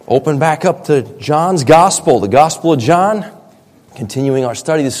Open back up to John's Gospel, the Gospel of John. Continuing our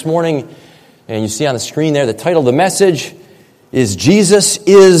study this morning. And you see on the screen there, the title of the message is Jesus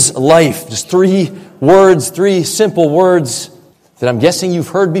is Life. Just three simple words that I'm guessing you've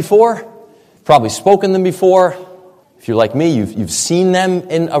heard before. Probably spoken them before. If you're like me, you've seen them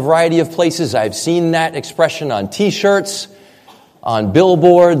in a variety of places. I've seen that expression on t-shirts, on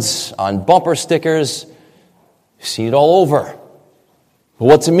billboards, on bumper stickers. You've seen it all over. But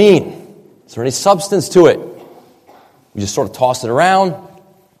what's it mean? Is there any substance to it? We just sort of toss it around.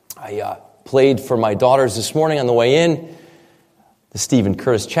 I played for my daughters this morning on the way in the Stephen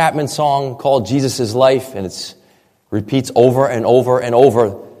Curtis Chapman song called Jesus is Life, and it repeats over and over and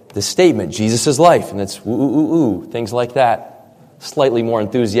over the statement, Jesus is life, and it's ooh, ooh, ooh, things like that. Slightly more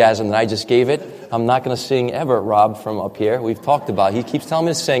enthusiasm than I just gave it. I'm not going to sing ever, Rob, from up here. We've talked about it. He keeps telling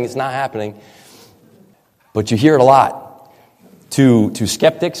me to sing. It's not happening. But you hear it a lot. To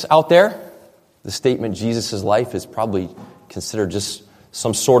skeptics out there, the statement Jesus is life is probably considered just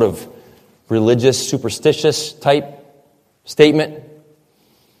some sort of religious, superstitious type statement.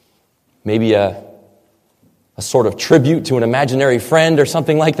 Maybe a sort of tribute to an imaginary friend or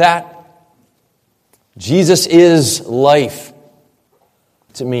something like that. Jesus is life.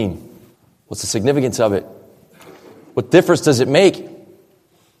 What's it mean? What's the significance of it? What difference does it make?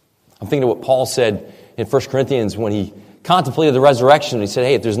 I'm thinking of what Paul said in 1 Corinthians when he contemplated the resurrection. He said,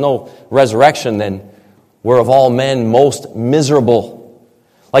 hey, if there's no resurrection, then we're of all men most miserable.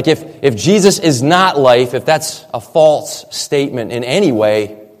 Like if Jesus is not life, if that's a false statement in any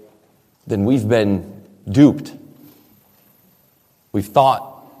way, then we've been duped. We've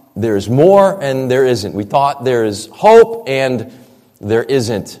thought there's more and there isn't. We thought there is hope and there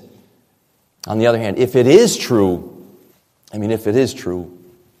isn't. On the other hand, if it is true,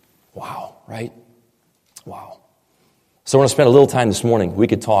 wow, right? Wow. So we're going to spend a little time this morning. We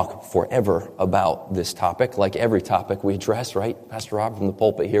could talk forever about this topic, like every topic we address, right? Pastor Rob from the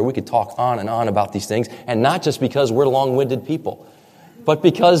pulpit here. We could talk on and on about these things, and not just because we're long-winded people, but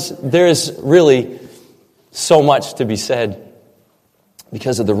because there's really so much to be said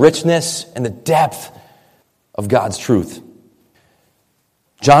because of the richness and the depth of God's truth.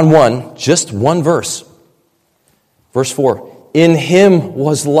 John 1, just one verse. Verse 4, in him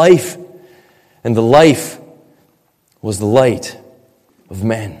was life, and the life was the light of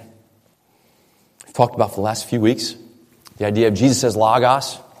men. We've talked about for the last few weeks the idea of Jesus as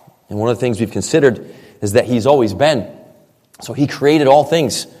Logos, and one of the things we've considered is that he's always been. So he created all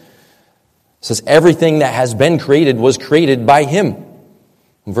things. It says everything that has been created was created by him.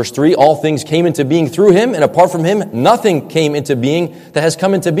 In verse 3, all things came into being through him, and apart from him, nothing came into being that has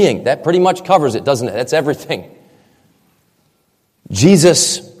come into being. That pretty much covers it, doesn't it? That's everything.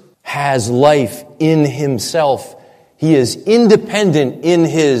 Jesus has life in himself. He is independent in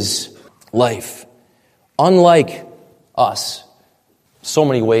his life. Unlike us. So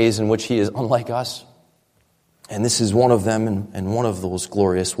many ways in which he is unlike us. And this is one of them, and one of those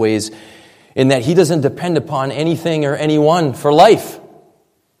glorious ways, in that he doesn't depend upon anything or anyone for life.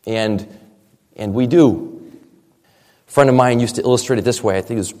 And we do. A friend of mine used to illustrate it this way. I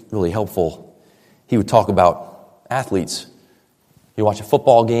think it was really helpful. He would talk about athletes. You watch a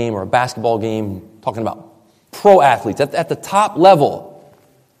football game or a basketball game, talking about pro athletes at the top level.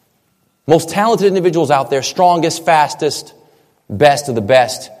 Most talented individuals out there, strongest, fastest, best of the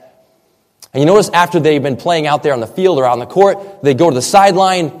best. And you notice after they've been playing out there on the field or out on the court, they go to the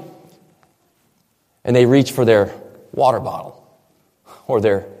sideline and they reach for their water bottle or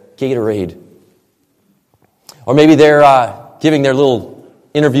their Gatorade. Or maybe they're giving their little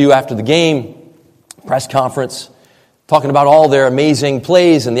interview after the game, press conference, talking about all their amazing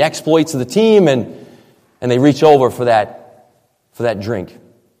plays and the exploits of the team, and they reach over for that drink.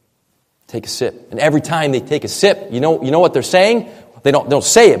 Take a sip. And every time they take a sip, you know what they're saying? They don't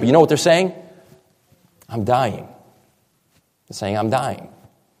say it, but you know what they're saying? I'm dying. They're saying, I'm dying.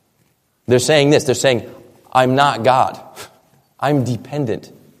 They're saying this. They're saying, I'm not God. I'm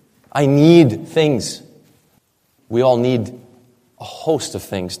dependent. I need things. We all need a host of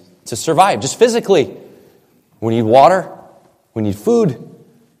things to survive, just physically. We need water. We need food.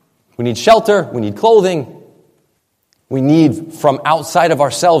 We need shelter. We need clothing. We need from outside of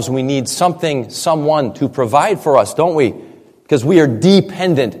ourselves, we need someone to provide for us, don't we? Because we are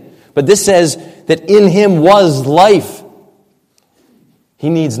dependent. But this says that in him was life. He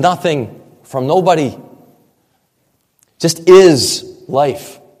needs nothing from nobody. Just is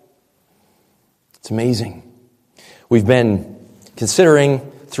life. It's amazing. We've been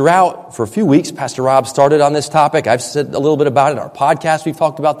considering throughout, for a few weeks, Pastor Rob started on this topic. I've said a little bit about it. Our podcast, we've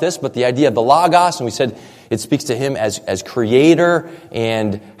talked about this, but the idea of the Logos, and we said It speaks to him as creator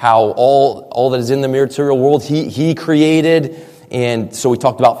and how all that is in the material world he created. And so we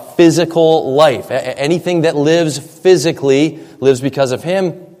talked about physical life. Anything that lives physically lives because of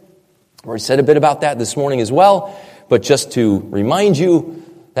him. We already said a bit about that this morning as well. But just to remind you,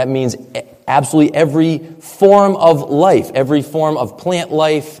 that means absolutely every form of life, every form of plant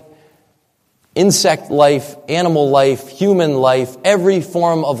life, insect life, animal life, human life, every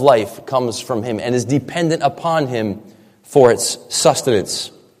form of life comes from him and is dependent upon him for its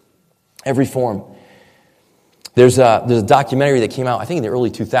sustenance. Every form. There's a documentary that came out, I think in the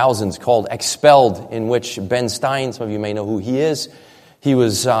early 2000s, called Expelled, in which Ben Stein, some of you may know who he is, he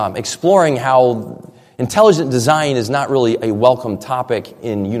was exploring how intelligent design is not really a welcome topic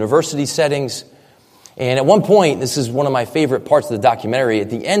in university settings. And at one point, this is one of my favorite parts of the documentary, at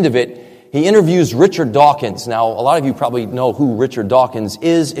the end of it, he interviews Richard Dawkins. Now, a lot of you probably know who Richard Dawkins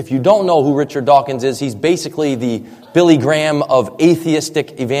is. If you don't know who Richard Dawkins is, he's basically the Billy Graham of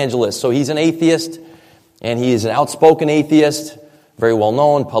atheistic evangelists. So he's an atheist, and he is an outspoken atheist, very well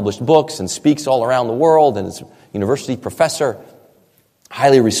known, published books, and speaks all around the world, and is a university professor,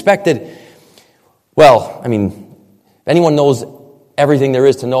 highly respected. Well, I mean, if anyone knows everything there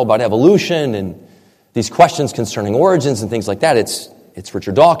is to know about evolution and these questions concerning origins and things like that, it's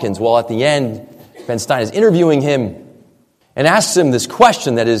Richard Dawkins. Well, at the end, Ben Stein is interviewing him and asks him this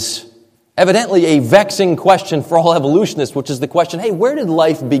question that is evidently a vexing question for all evolutionists, which is the question, hey, where did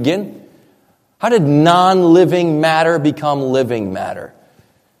life begin? How did non-living matter become living matter?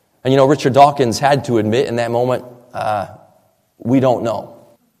 And Richard Dawkins had to admit in that moment, we don't know.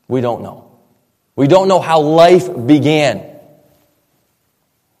 We don't know. We don't know how life began.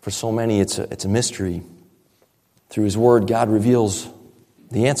 For so many, it's a mystery. Through His Word, God reveals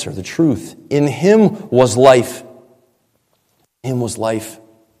the answer, the truth. In Him was life. In Him was life.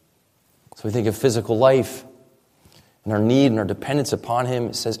 So we think of physical life and our need and our dependence upon Him.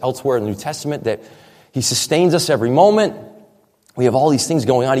 It says elsewhere in the New Testament that He sustains us every moment. We have all these things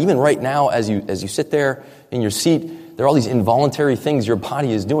going on. Even right now, as you sit there in your seat, there are all these involuntary things your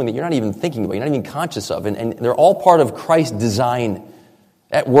body is doing that you're not even thinking about, you're not even conscious of. And they're all part of Christ's design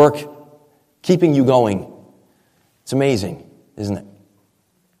at work, keeping you going. It's amazing, isn't it?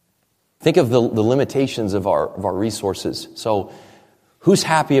 Think of the limitations of our resources. So, who's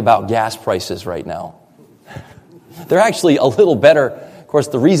happy about gas prices right now? They're actually a little better. Of course,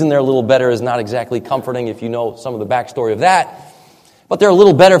 the reason they're a little better is not exactly comforting if you know some of the backstory of that. But they're a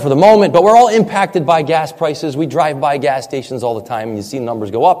little better for the moment. But we're all impacted by gas prices. We drive by gas stations all the time, and you see the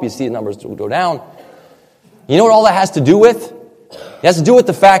numbers go up, you see the numbers go down. You know what all that has to do with? It has to do with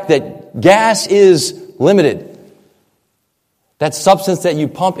the fact that gas is limited. That substance that you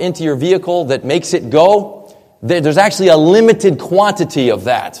pump into your vehicle that makes it go, there's actually a limited quantity of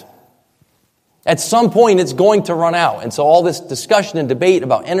that. At some point, it's going to run out. And so all this discussion and debate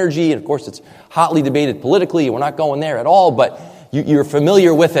about energy, and of course it's hotly debated politically, we're not going there at all, but you're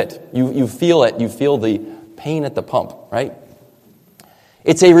familiar with it. You feel it. You feel the pain at the pump, right?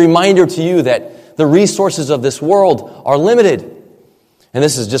 It's a reminder to you that the resources of this world are limited. And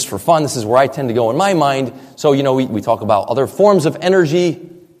this is just for fun. This is where I tend to go in my mind. So, we talk about other forms of energy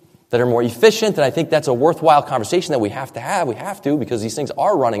that are more efficient, and I think that's a worthwhile conversation that we have to have. We have to, because these things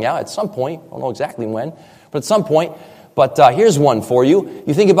are running out at some point. I don't know exactly when, but at some point. But here's one for you.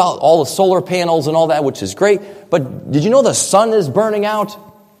 You think about all the solar panels and all that, which is great, but did you know the sun is burning out?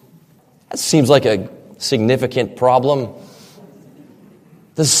 That seems like a significant problem.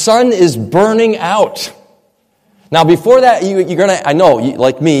 The sun is burning out. Now, before that, you're going to, I know,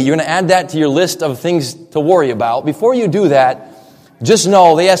 like me, you're going to add that to your list of things to worry about. Before you do that, just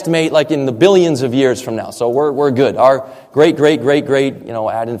know they estimate like in the billions of years from now. So we're good. Our great,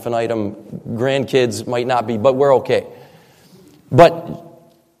 ad infinitum grandkids might not be, but we're okay. But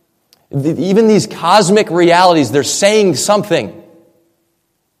even these cosmic realities, they're saying something.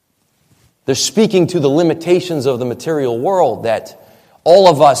 They're speaking to the limitations of the material world, that all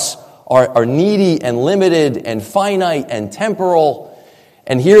of us are needy and limited and finite and temporal.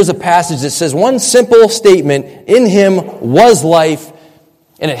 And here's a passage that says one simple statement, in Him was life,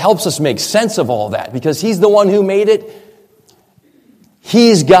 and it helps us make sense of all that because He's the one who made it.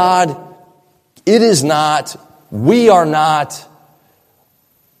 He's God. It is not. We are not.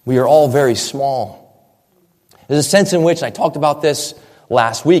 We are all very small. There's a sense in which, and I talked about this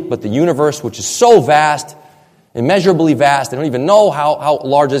last week, but the universe, which is so vast, immeasurably vast, I don't even know how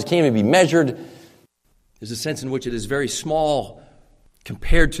large it can't even be measured. There's a sense in which it is very small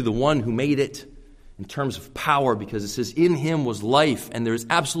compared to the one who made it in terms of power, because it says in Him was life, and there's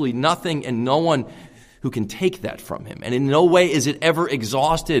absolutely nothing and no one who can take that from him. And in no way is it ever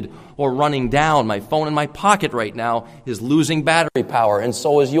exhausted or running down. My phone in my pocket right now is losing battery power, and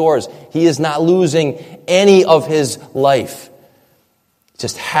so is yours. He is not losing any of his life. He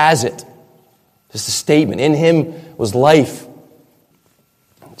just has it. Just a statement. In him was life.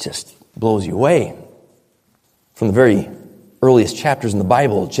 It just blows you away. From the very earliest chapters in the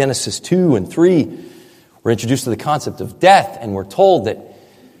Bible, Genesis 2 and 3, we're introduced to the concept of death, and we're told that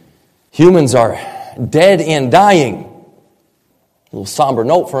humans are dead and dying. A little somber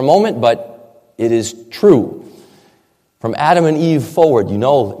note for a moment, but it is true. From Adam and Eve forward, you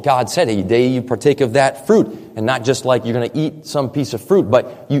know, God said, "Hey, the day you partake of that fruit," and not just like you're going to eat some piece of fruit,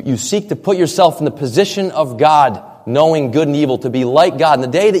 but you seek to put yourself in the position of God, knowing good and evil, to be like God. And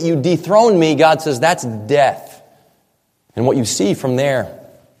the day that you dethrone me, God says, that's death. And what you see from there,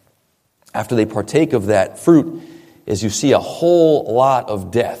 after they partake of that fruit, is you see a whole lot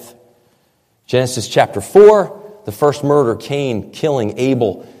of death. Genesis chapter 4, the first murder, Cain killing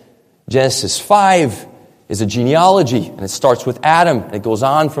Abel. Genesis 5 is a genealogy, and it starts with Adam, and it goes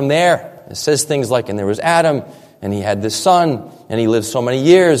on from there. It says things like, and there was Adam, and he had this son, and he lived so many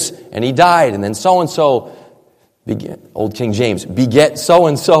years, and he died, and then so-and-so, Old King James, beget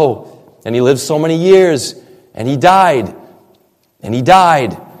so-and-so, and he lived so many years, and he died, and he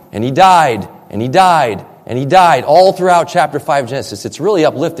died, and he died, and he died, and he died, all throughout chapter 5 of Genesis. It's really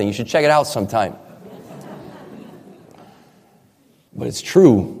uplifting. You should check it out sometime. But it's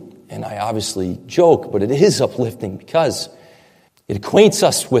true, and I obviously joke, but it is uplifting because it acquaints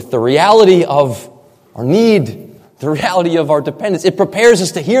us with the reality of our need, the reality of our dependence. It prepares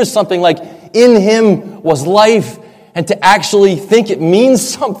us to hear something like, in him was life, and to actually think it means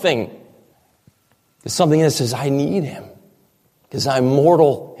something. There's something that says, I need him, because I'm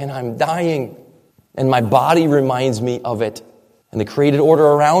mortal and I'm dying. And my body reminds me of it. And the created order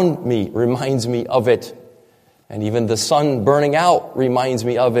around me reminds me of it. And even the sun burning out reminds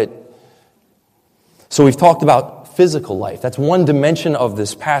me of it. So we've talked about physical life. That's one dimension of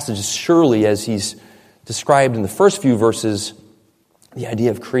this passage, surely, as he's described in the first few verses, the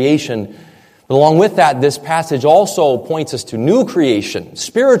idea of creation. But along with that, this passage also points us to new creation,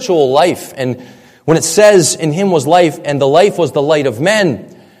 spiritual life. And when it says, in him was life, and the life was the light of men.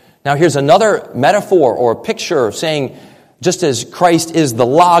 Now here's another metaphor or picture saying, just as Christ is the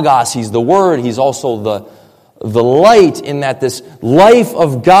Logos, he's the Word, he's also the light, in that this life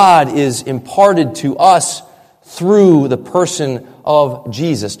of God is imparted to us through the person of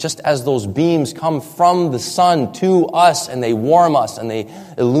Jesus. Just as those beams come from the sun to us and they warm us and they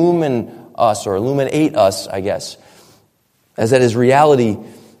illumine us or illuminate us, I guess. As that is reality,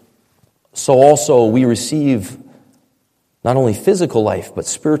 so also we receive not only physical life, but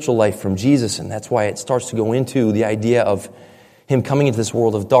spiritual life from Jesus. And that's why it starts to go into the idea of him coming into this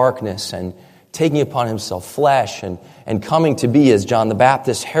world of darkness and taking upon himself flesh and coming to be, as John the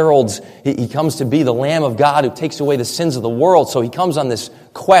Baptist heralds, he comes to be the Lamb of God who takes away the sins of the world. So he comes on this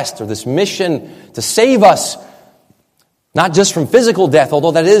quest or this mission to save us, not just from physical death,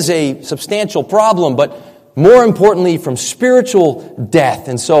 although that is a substantial problem, but more importantly from spiritual death.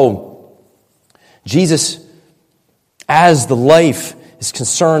 And so Jesus, as the life, is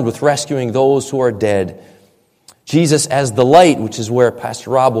concerned with rescuing those who are dead. Jesus as the light, which is where Pastor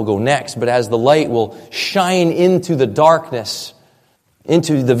Rob will go next, but as the light will shine into the darkness,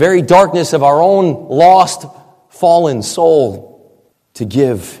 into the very darkness of our own lost, fallen soul, to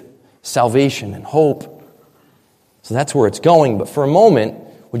give salvation and hope. So that's where it's going. But for a moment,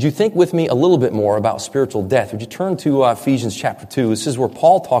 would you think with me a little bit more about spiritual death? Would you turn to Ephesians chapter 2? This is where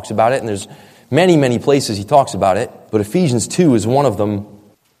Paul talks about it, and there's many, many places he talks about it, but Ephesians 2 is one of them.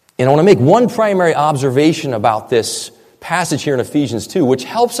 And I want to make one primary observation about this passage here in Ephesians 2, which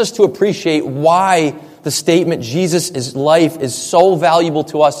helps us to appreciate why the statement Jesus' life is so valuable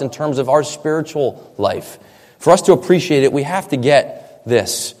to us in terms of our spiritual life. For us to appreciate it, we have to get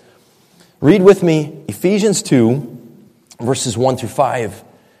this. Read with me Ephesians 2, verses 1 through 5,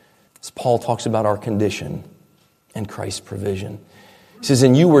 as Paul talks about our condition and Christ's provision. He says,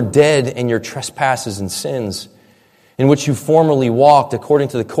 and you were dead in your trespasses and sins, in which you formerly walked according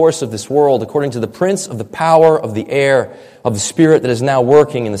to the course of this world, according to the prince of the power of the air, of the spirit that is now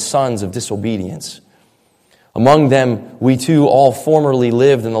working in the sons of disobedience. Among them we too all formerly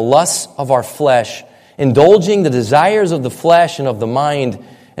lived in the lusts of our flesh, indulging the desires of the flesh and of the mind,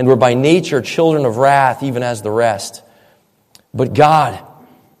 and were by nature children of wrath, even as the rest. But God,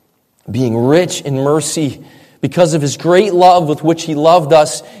 being rich in mercy, because of his great love with which he loved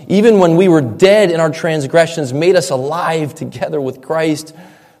us, even when we were dead in our transgressions, made us alive together with Christ.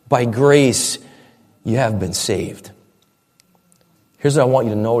 By grace, you have been saved. Here's what I want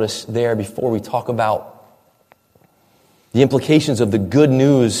you to notice there before we talk about the implications of the good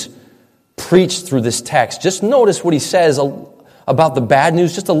news preached through this text. Just notice what he says about the bad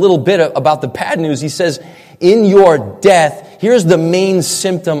news, just a little bit about the bad news. He says, in your death, here's the main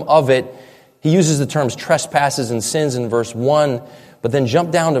symptom of it. He uses the terms trespasses and sins in verse 1, but then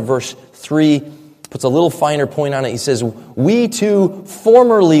jump down to verse 3, puts a little finer point on it. He says, we too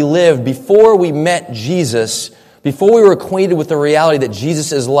formerly lived before we met Jesus, before we were acquainted with the reality that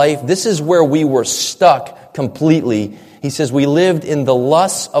Jesus is life. This is where we were stuck completely. He says, we lived in the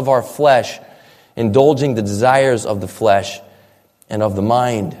lusts of our flesh, indulging the desires of the flesh and of the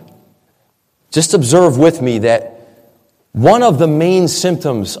mind. Just observe with me that one of the main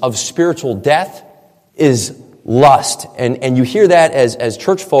symptoms of spiritual death is lust. And you hear that as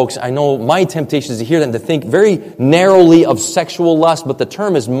church folks. I know my temptation is to hear that and to think very narrowly of sexual lust, but the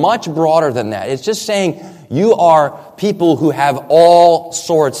term is much broader than that. It's just saying you are people who have all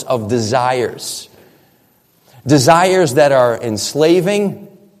sorts of desires. Desires that are enslaving,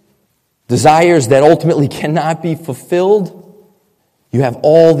 desires that ultimately cannot be fulfilled. You have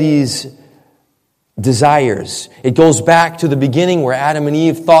all these desires. It goes back to the beginning where Adam and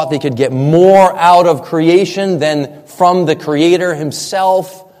Eve thought they could get more out of creation than from the Creator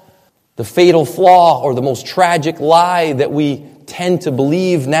himself. The fatal flaw or the most tragic lie that we tend to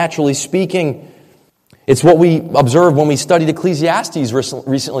believe, naturally speaking. It's what we observed when we studied Ecclesiastes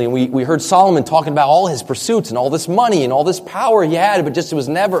recently, and we heard Solomon talking about all his pursuits and all this money and all this power he had, but just it was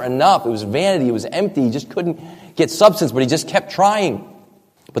never enough. It was vanity, it was empty, he just couldn't get substance, but he just kept trying.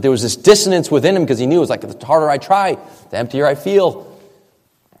 But there was this dissonance within him because he knew it was like, the harder I try, the emptier I feel.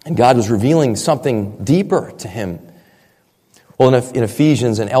 And God was revealing something deeper to him. Well, in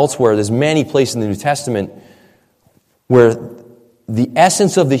Ephesians and elsewhere, there's many places in the New Testament where the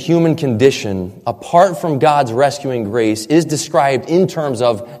essence of the human condition, apart from God's rescuing grace, is described in terms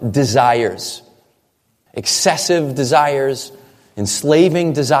of desires. Excessive desires,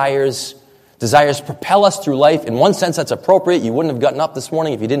 enslaving desires. Desires propel us through life. In one sense, that's appropriate. You wouldn't have gotten up this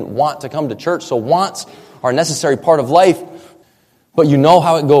morning if you didn't want to come to church. So wants are a necessary part of life. But you know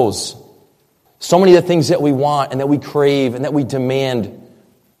how it goes. So many of the things that we want and that we crave and that we demand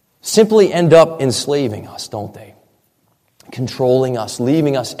simply end up enslaving us, don't they? Controlling us,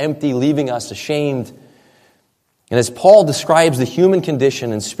 leaving us empty, leaving us ashamed. And as Paul describes the human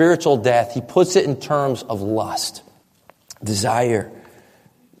condition and spiritual death, he puts it in terms of lust, desire,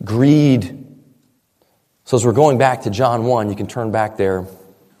 greed. So as we're going back to John 1, you can turn back there.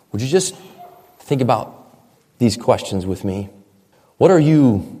 Would you just think about these questions with me? What are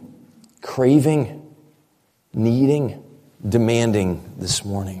you craving, needing, demanding this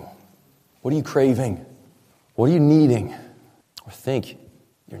morning? What are you craving? What are you needing? Or think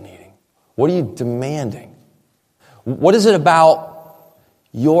you're needing? What are you demanding? What is it about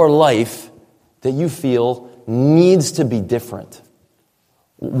your life that you feel needs to be different?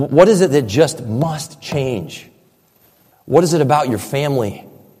 What is it that just must change? What is it about your family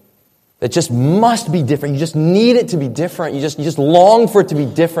that just must be different? You just need it to be different. You just long for it to be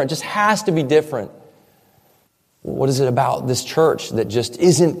different. It just has to be different. What is it about this church that just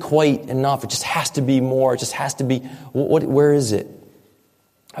isn't quite enough? It just has to be more. It just has to be. Where is it?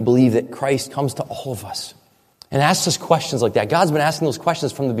 I believe that Christ comes to all of us and asks us questions like that. God's been asking those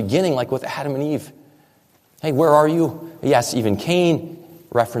questions from the beginning, like with Adam and Eve. Hey, where are you? Yes, even Cain,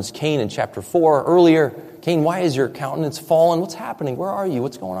 referenced Cain in chapter 4 earlier. Cain, why is your countenance fallen? What's happening? Where are you?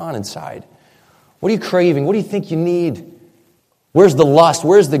 What's going on inside? What are you craving? What do you think you need? Where's the lust?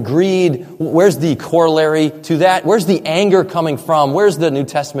 Where's the greed? Where's the corollary to that? Where's the anger coming from? Where's the New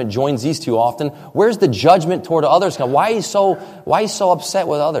Testament joins these two often? Where's the judgment toward others? Why are you so upset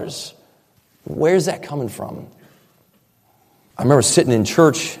with others? Where's that coming from? I remember sitting in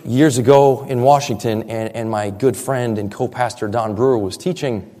church years ago in Washington, and my good friend and co-pastor Don Brewer was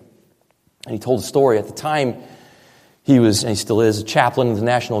teaching, and he told a story. At the time, he was, and he still is, a chaplain of the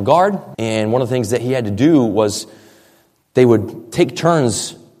National Guard, and one of the things that he had to do was they would take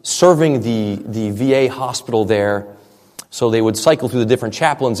turns serving the VA hospital there. So they would cycle through the different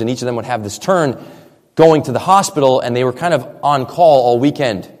chaplains, and each of them would have this turn going to the hospital, and they were kind of on call all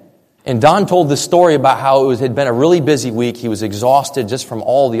weekend. And Don told this story about how it had been a really busy week. He was exhausted just from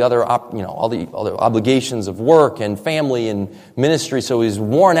all the other obligations of work and family and ministry. So he was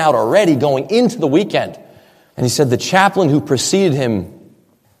worn out already going into the weekend. And he said the chaplain who preceded him,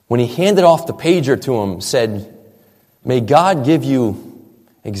 when he handed off the pager to him, said, "May God give you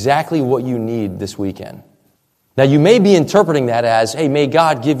exactly what you need this weekend." Now, you may be interpreting that as, hey, may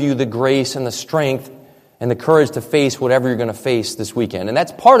God give you the grace and the strength and the courage to face whatever you're going to face this weekend. And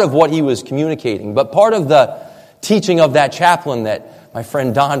that's part of what he was communicating. But part of the teaching of that chaplain that my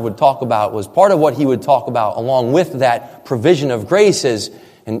friend Don would talk about was part of what he would talk about along with that provision of grace is,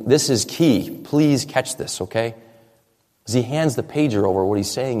 and this is key, please catch this, okay? As he hands the pager over, what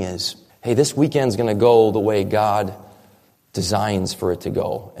he's saying is, hey, this weekend's going to go the way God designs for it to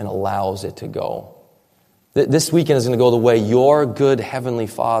go and allows it to go. This weekend is going to go the way your good Heavenly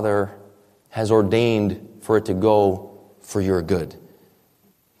Father has ordained for it to go for your good.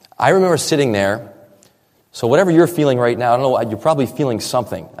 I remember sitting there, so whatever you're feeling right now, I don't know, you're probably feeling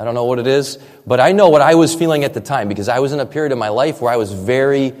something. I don't know what it is, but I know what I was feeling at the time because I was in a period of my life where I was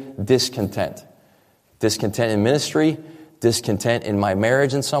very discontent. Discontent in ministry, discontent in my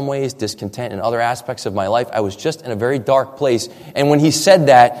marriage in some ways, discontent in other aspects of my life. I was just in a very dark place. And when he said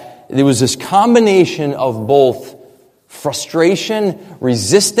that, there was this combination of both frustration,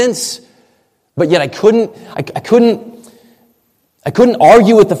 resistance, but yet I couldn't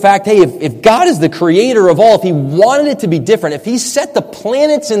argue with the fact, hey, if God is the creator of all, if he wanted it to be different, if he set the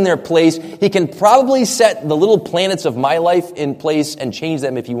planets in their place, he can probably set the little planets of my life in place and change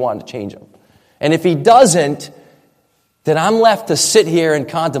them if he wanted to change them. And if he doesn't, then I'm left to sit here and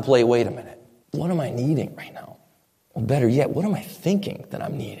contemplate, wait a minute, what am I needing right now? Or better yet, what am I thinking that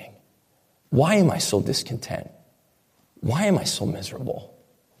I'm needing? Why am I so discontent? Why am I so miserable?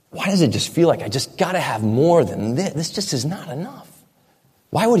 Why does it just feel like I just got to have more than this? This just is not enough.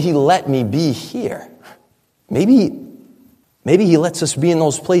 Why would he let me be here? Maybe he lets us be in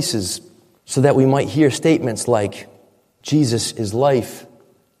those places so that we might hear statements like, Jesus is life,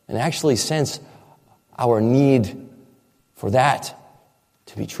 and actually sense our need for that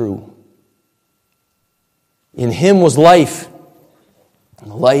to be true. In him was life,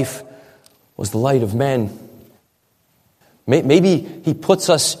 and the life was the light of men. Maybe he puts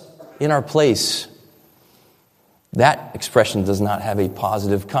us in our place. That expression does not have a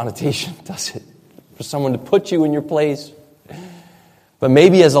positive connotation, does it? For someone to put you in your place. But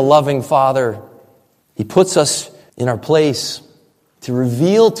maybe as a loving Father, he puts us in our place to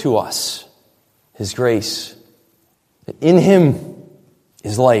reveal to us his grace. In him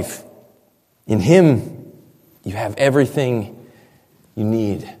is life. In him you have everything you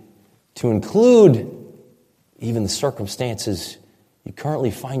need, to include even the circumstances you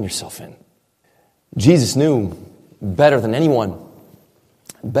currently find yourself in. Jesus knew better than anyone,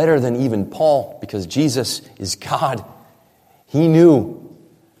 better than even Paul, because Jesus is God. He knew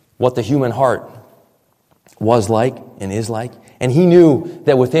what the human heart was like and is like. And he knew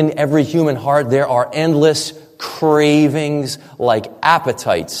that within every human heart there are endless cravings like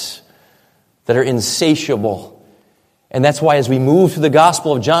appetites that are insatiable. And that's why as we move through the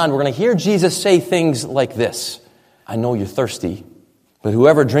Gospel of John, we're going to hear Jesus say things like this. I know you're thirsty, but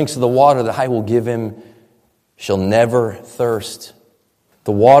whoever drinks of the water that I will give him shall never thirst.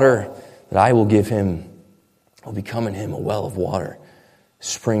 The water that I will give him will become in him a well of water,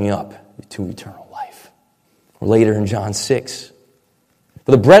 springing up to eternal life. Or later in John 6,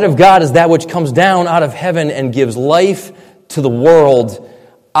 for the bread of God is that which comes down out of heaven and gives life to the world.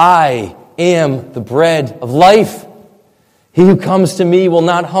 I am the bread of life. He who comes to me will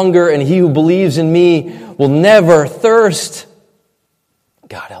not hunger, and he who believes in me will never thirst.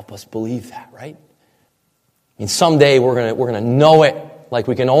 God help us believe that, right? I mean, someday we're going to know it, like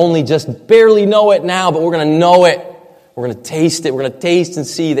we can only just barely know it now, but we're going to know it. We're going to taste it. We're going to taste and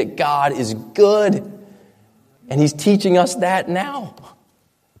see that God is good. And he's teaching us that now.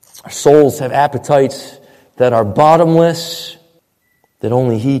 Our souls have appetites that are bottomless, that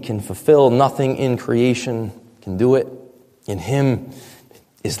only he can fulfill. Nothing in creation can do it. In him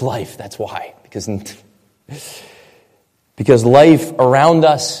is life. That's why. Because life around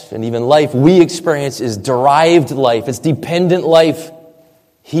us, and even life we experience, is derived life. It's dependent life.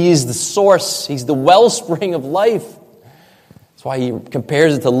 He is the source. He's the wellspring of life. That's why he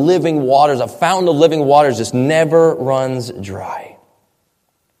compares it to living waters. A fountain of living waters just never runs dry.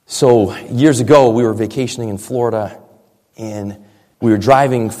 So years ago, we were vacationing in Florida, and we were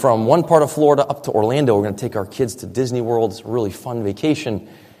driving from one part of Florida up to Orlando. We're going to take our kids to Disney World. It's a really fun vacation.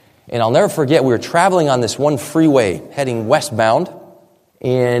 And I'll never forget, we were traveling on this one freeway heading westbound,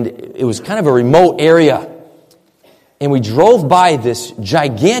 and it was kind of a remote area. And we drove by this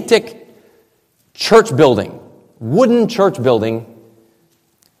gigantic church building, wooden church building,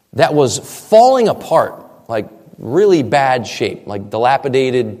 that was falling apart, like really bad shape, like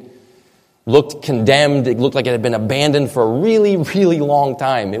dilapidated, looked condemned. It looked like it had been abandoned for a really, really long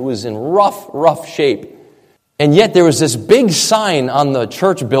time. It was in rough shape. And yet there was this big sign on the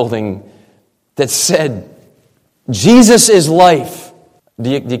church building that said, Jesus is life.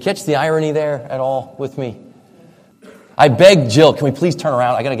 Do you catch the irony there at all with me? I begged Jill, can we please turn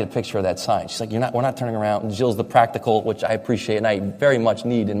around? I got to get a picture of that sign. She's like, we're not turning around. And Jill's the practical, which I appreciate and I very much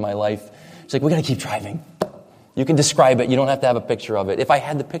need in my life. She's like, we got to keep driving. You can describe it. You don't have to have a picture of it. If I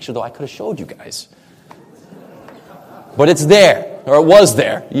had the picture, though, I could have showed you guys. But it's there, or it was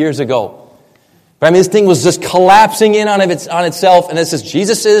there years ago. But I mean, this thing was just collapsing in on itself, and it says,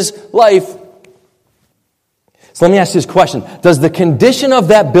 Jesus' life. So let me ask you this question. Does the condition of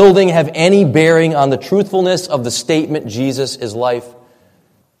that building have any bearing on the truthfulness of the statement, Jesus is life?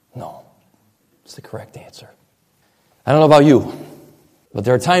 No. It's the correct answer. I don't know about you, but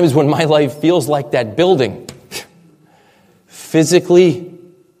there are times when my life feels like that building. Physically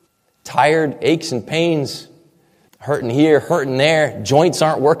tired, aches and pains, hurting here, hurting there, joints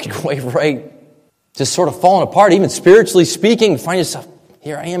aren't working quite right, just sort of falling apart, even spiritually speaking. You find yourself,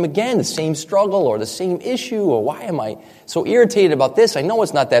 here I am again, the same struggle or the same issue, or why am I so irritated about this? I know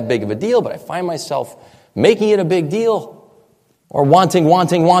it's not that big of a deal, but I find myself making it a big deal, or wanting,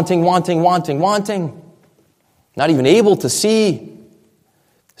 not even able to see.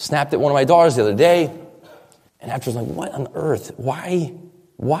 Snapped at one of my daughters the other day, and after I was like, what on earth? Why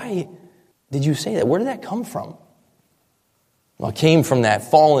did you say that? Where did that come from? Well, it came from that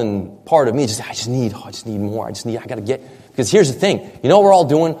fallen part of me. I just need more. I got to get, because here's the thing. You know what we're all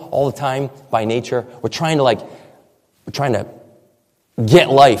doing all the time by nature? We're trying to get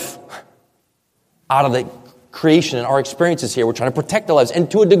life out of the creation and our experiences here. We're trying to protect our lives.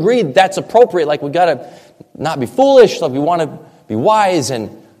 And to a degree, that's appropriate. Like, we got to not be foolish. Like, we want to be wise.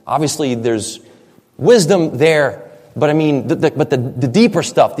 And obviously, there's wisdom there. But I mean, the deeper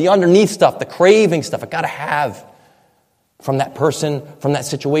stuff, the underneath stuff, the craving stuff, I got to have from that person, from that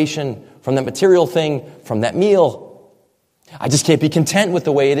situation, from that material thing, from that meal. I just can't be content with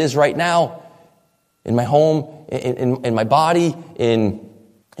the way it is right now in my home, in my body, in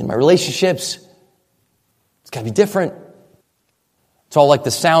my relationships. It's got to be different. It's all like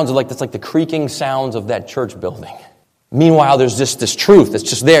the sounds, it's like the creaking sounds of that church building. Meanwhile, there's just this truth that's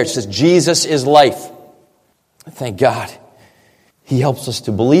just there. It says, Jesus is life. Thank God. He helps us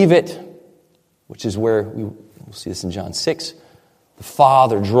to believe it, which is where we'll see this in John 6. The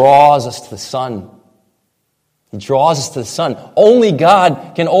Father draws us to the Son. He draws us to the Son. Only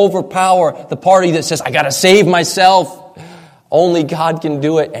God can overpower the party that says, I got to save myself. Only God can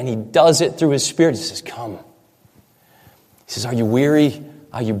do it, and He does it through His Spirit. He says, come. He says, are you weary?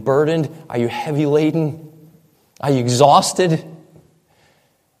 Are you burdened? Are you heavy laden? Are you exhausted?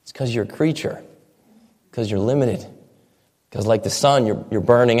 It's because you're a creature. Because you're limited. Because like the sun, you're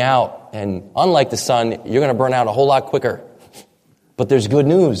burning out. And unlike the sun, you're going to burn out a whole lot quicker. But there's good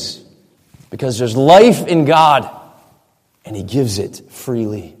news. Because there's life in God. And He gives it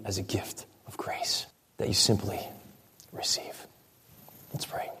freely as a gift of grace that you simply receive. Let's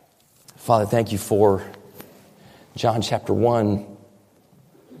pray. Father, thank you for John chapter 1.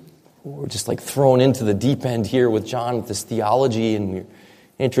 We're just like thrown into the deep end here with John with this theology. And we're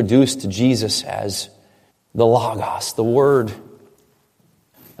introduced to Jesus as the Logos, the Word,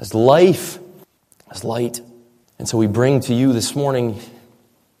 as life, as light. And so we bring to you this morning,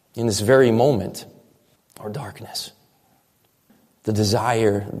 in this very moment, our darkness. The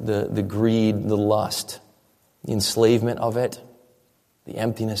desire, the greed, the lust, the enslavement of it, the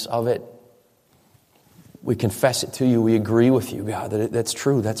emptiness of it. We confess it to you. We agree with you, God, that that's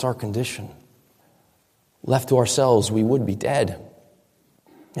true. That's our condition. Left to ourselves, we would be dead.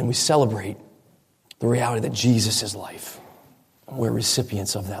 And we celebrate the reality that Jesus is life. We're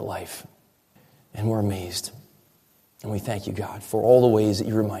recipients of that life. And we're amazed. And we thank you, God, for all the ways that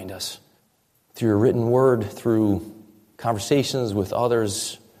you remind us. Through your written word, through conversations with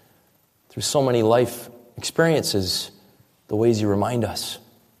others, through so many life experiences, the ways you remind us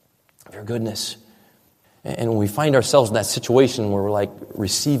of your goodness. And when we find ourselves in that situation where we're like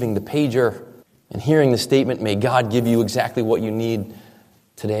receiving the pager and hearing the statement, may God give you exactly what you need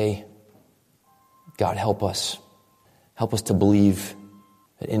today. God, help us. Help us to believe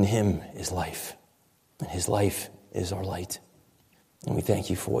that in Him is life. And His life is our light. And we thank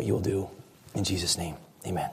you for what you will do. In Jesus' name, amen.